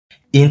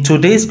In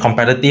today's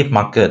competitive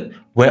market,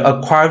 where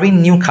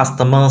acquiring new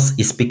customers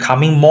is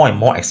becoming more and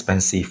more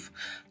expensive,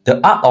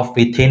 the art of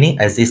retaining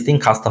existing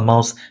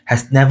customers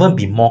has never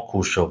been more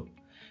crucial.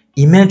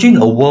 Imagine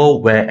a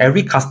world where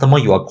every customer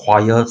you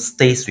acquire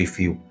stays with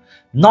you,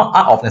 not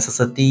out of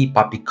necessity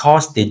but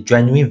because they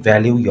genuinely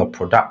value your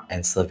product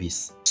and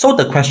service. So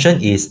the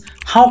question is,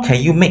 how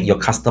can you make your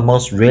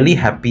customers really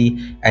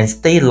happy and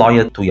stay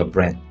loyal to your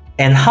brand?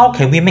 And how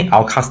can we make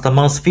our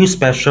customers feel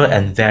special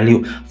and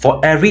valued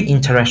for every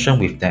interaction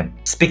with them?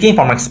 Speaking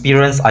from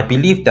experience, I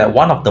believe that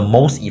one of the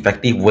most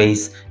effective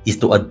ways is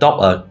to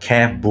adopt a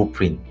care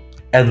blueprint.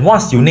 And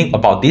what's unique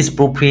about this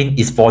blueprint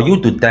is for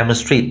you to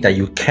demonstrate that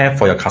you care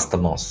for your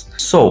customers.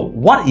 So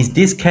what is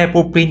this care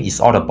blueprint is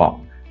all about?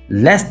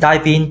 Let's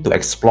dive in to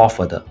explore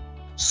further.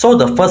 So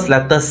the first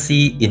letter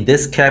C in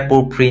this care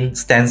blueprint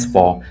stands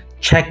for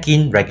check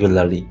in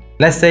regularly.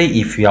 Let's say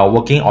if you are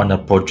working on a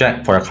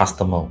project for a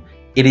customer,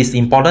 it is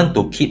important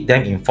to keep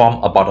them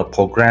informed about the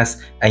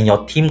progress and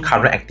your team's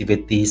current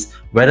activities,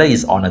 whether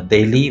it's on a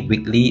daily,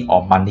 weekly,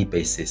 or monthly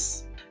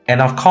basis.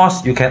 And of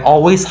course, you can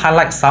always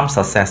highlight some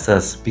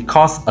successes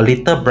because a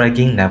little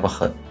bragging never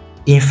hurts.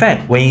 In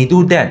fact, when you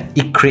do that,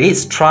 it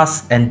creates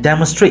trust and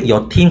demonstrates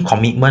your team's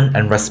commitment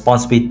and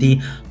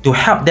responsibility to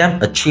help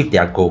them achieve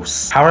their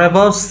goals.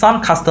 However,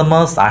 some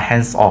customers are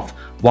hands-off,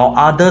 while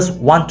others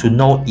want to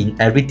know in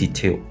every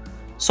detail.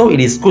 So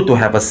it is good to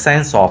have a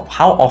sense of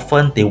how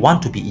often they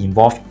want to be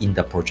involved in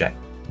the project.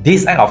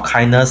 This act of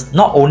kindness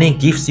not only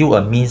gives you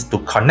a means to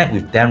connect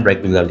with them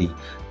regularly,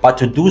 but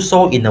to do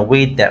so in a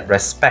way that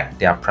respects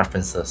their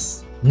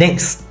preferences.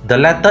 Next, the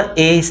letter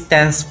A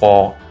stands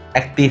for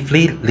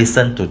actively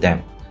listen to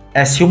them.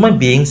 As human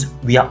beings,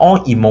 we are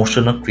all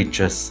emotional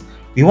creatures.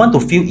 We want to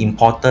feel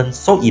important,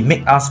 so it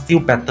makes us feel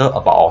better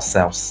about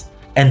ourselves.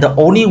 And the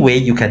only way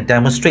you can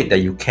demonstrate that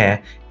you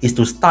care is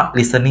to start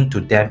listening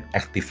to them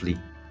actively.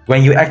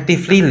 When you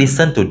actively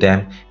listen to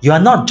them, you are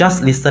not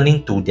just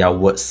listening to their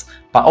words,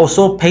 but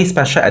also pay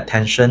special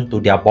attention to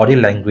their body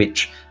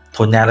language,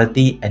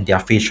 tonality, and their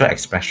facial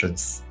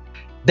expressions.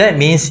 That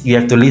means you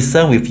have to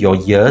listen with your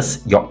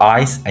ears, your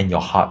eyes, and your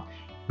heart,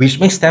 which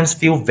makes them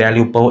feel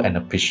valuable and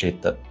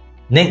appreciated.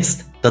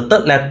 Next, the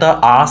third letter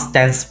R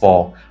stands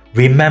for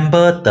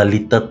remember the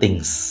little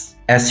things.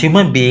 As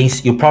human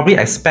beings, you probably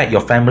expect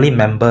your family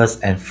members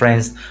and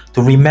friends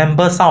to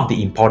remember some of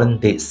the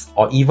important dates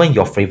or even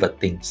your favorite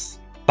things.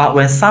 But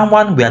when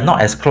someone we are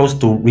not as close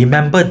to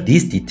remember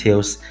these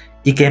details,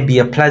 it can be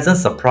a pleasant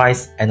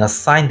surprise and a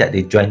sign that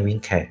they genuinely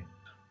care.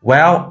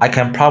 Well, I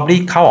can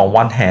probably count on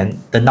one hand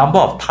the number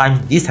of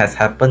times this has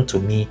happened to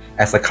me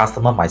as a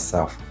customer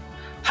myself.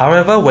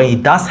 However, when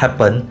it does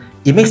happen,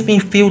 it makes me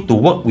feel to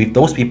work with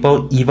those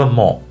people even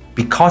more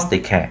because they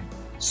care.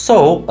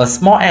 So, a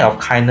small act of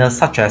kindness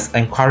such as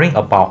inquiring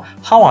about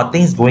how are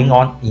things going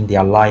on in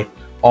their life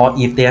or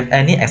if they have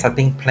any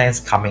exciting plans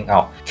coming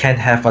out can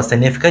have a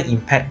significant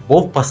impact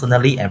both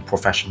personally and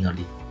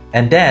professionally.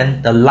 And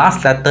then the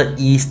last letter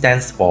E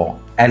stands for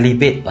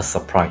elevate a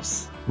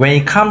surprise. When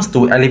it comes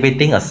to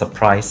elevating a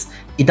surprise,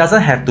 it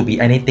doesn't have to be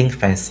anything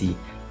fancy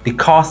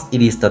because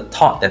it is the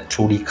thought that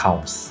truly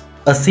counts.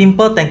 A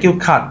simple thank you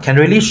card can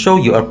really show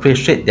you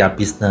appreciate their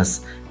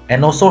business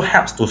and also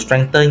helps to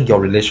strengthen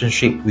your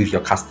relationship with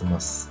your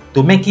customers.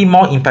 To make it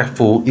more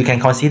impactful, you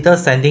can consider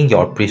sending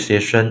your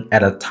appreciation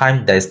at a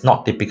time that is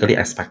not typically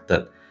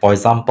expected, for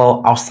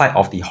example, outside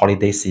of the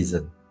holiday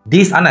season.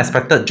 This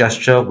unexpected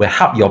gesture will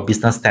help your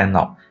business stand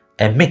out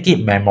and make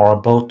it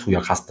memorable to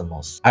your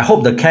customers. I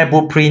hope the Care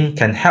Blueprint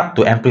can help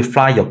to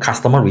amplify your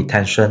customer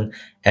retention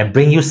and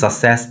bring you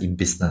success in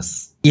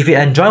business. If you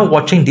enjoy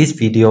watching this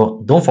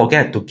video, don't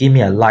forget to give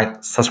me a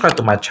like, subscribe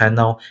to my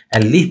channel,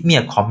 and leave me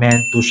a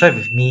comment to share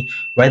with me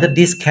whether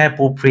this Care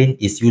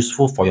Blueprint is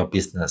useful for your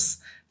business.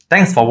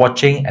 Thanks for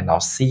watching, and I'll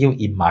see you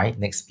in my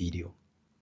next video.